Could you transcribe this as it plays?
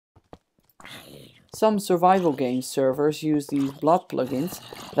Some survival game servers use these blood plugins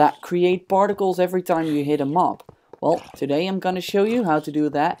that create particles every time you hit a mob. Well, today I'm gonna show you how to do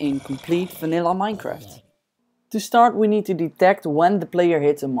that in complete vanilla Minecraft. To start, we need to detect when the player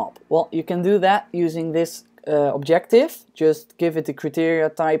hits a mob. Well, you can do that using this objective. Just give it the criteria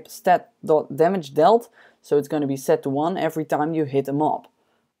type stat.damageDealt, so it's going to be set to 1 every time you hit a mob.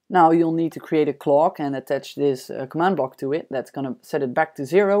 Now you'll need to create a clock and attach this command block to it. That's going to set it back to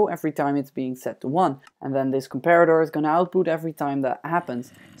 0 every time it's being set to 1. And then this comparator is going to output every time that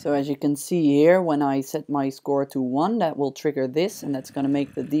happens. So as you can see here, when I set my score to 1, that will trigger this, and that's going to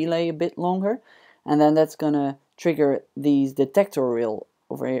make the delay a bit longer. And then that's going to trigger these detector reel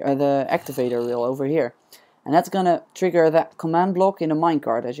over here, the activator reel over here. And that's going to trigger that command block in a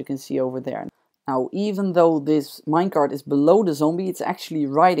minecart, as you can see over there. Now, even though this minecart is below the zombie, it's actually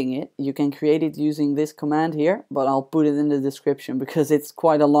writing it. You can create it using this command here, but I'll put it in the description because it's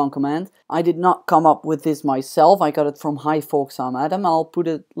quite a long command. I did not come up with this myself. I got it from Adam. I'll put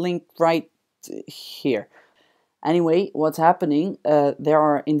a link right here. Anyway, what's happening, there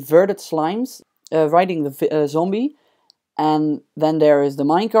are inverted slimes riding the zombie, and then there is the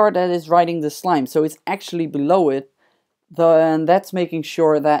minecart that is riding the slime, so it's actually below it, and that's making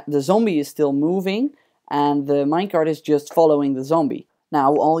sure that the zombie is still moving and the minecart is just following the zombie.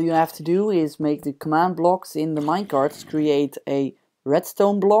 Now all you have to do is make the command blocks in the minecarts create a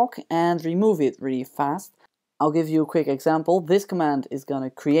redstone block and remove it really fast. I'll give you a quick example. This command is going to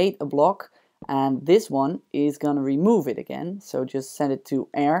create a block and this one is going to remove it again, so just set it to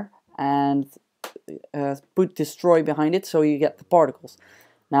air and put destroy behind it so you get the particles.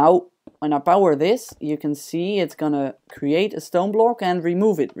 Now when I power this, you can see it's gonna create a stone block and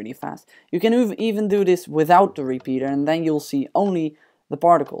remove it really fast. You can even do this without the repeater and then you'll see only the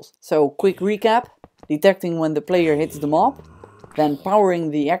particles. So quick recap: detecting when the player hits the mob, then powering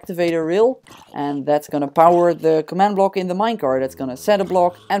the activator reel, and that's gonna power the command block in the minecart. That's gonna set a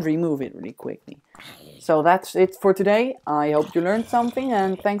block and remove it really quickly. So that's it for today. I hope you learned something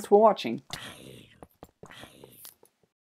and thanks for watching.